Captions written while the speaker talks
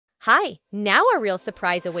Hi, now a real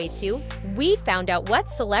surprise awaits you. We found out what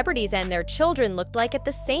celebrities and their children looked like at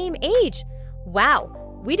the same age.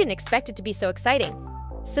 Wow, we didn't expect it to be so exciting.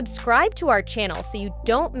 Subscribe to our channel so you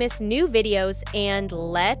don't miss new videos, and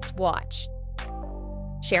let's watch.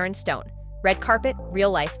 Sharon Stone, red carpet,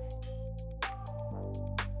 real life.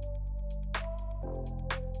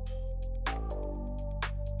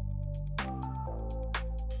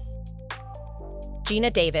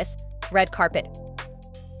 Gina Davis, red carpet,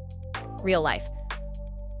 real life.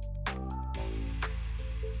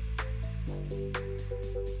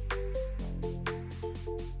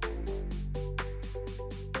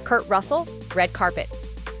 Kurt Russell, red carpet,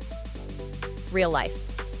 real life.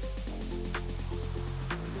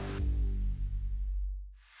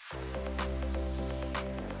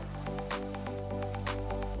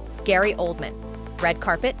 Gary Oldman, red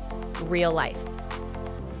carpet, real life.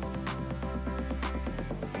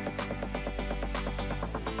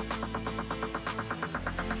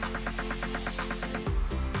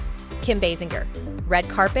 Kim Basinger, red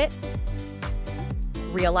carpet,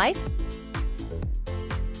 real life.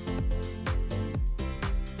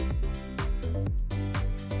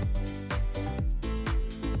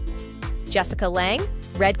 Jessica Lange,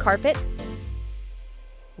 red carpet,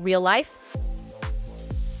 real life.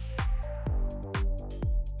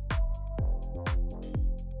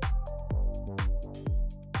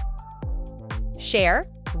 Cher,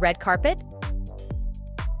 red carpet,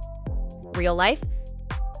 real life.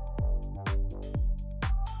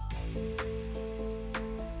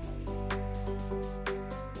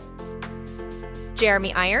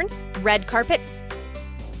 Jeremy Irons, red carpet,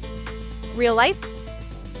 real life.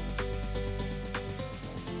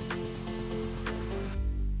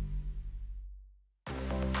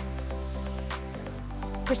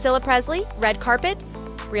 Priscilla Presley, red carpet,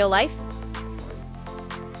 real life.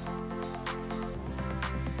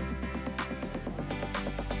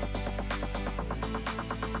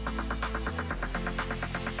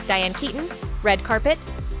 Diane Keaton, red carpet,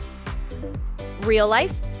 real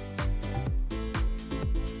life.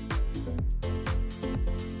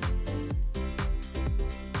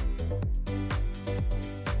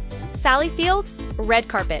 Sally Field, red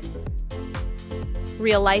carpet,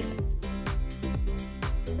 real life.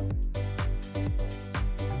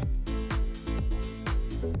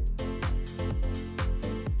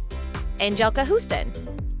 Angelica Houston,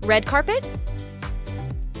 red carpet,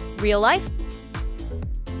 real life.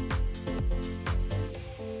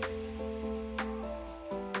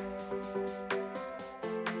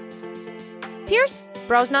 Pierce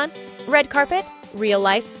Brosnan, red carpet, real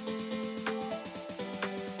life.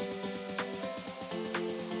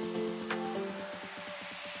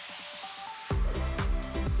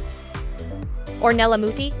 Ornella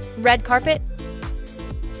Muti, red carpet,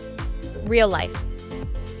 real life.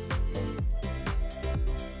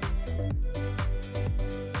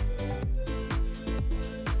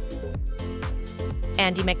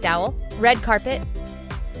 Andie MacDowell, red carpet,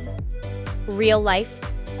 real life.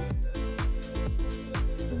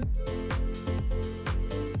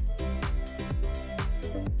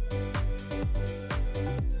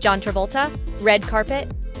 John Travolta, red carpet,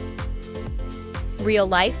 real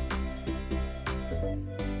life.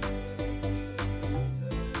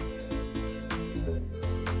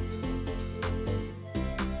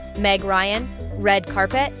 Meg Ryan, red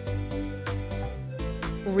carpet,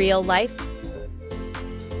 real life.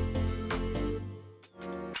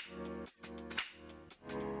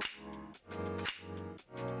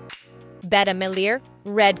 Bette Midler,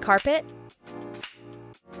 red carpet,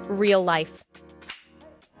 real life.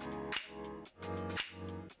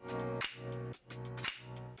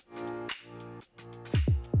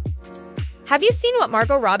 Have you seen what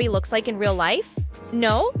Margot Robbie looks like in real life?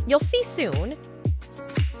 No? You'll see soon.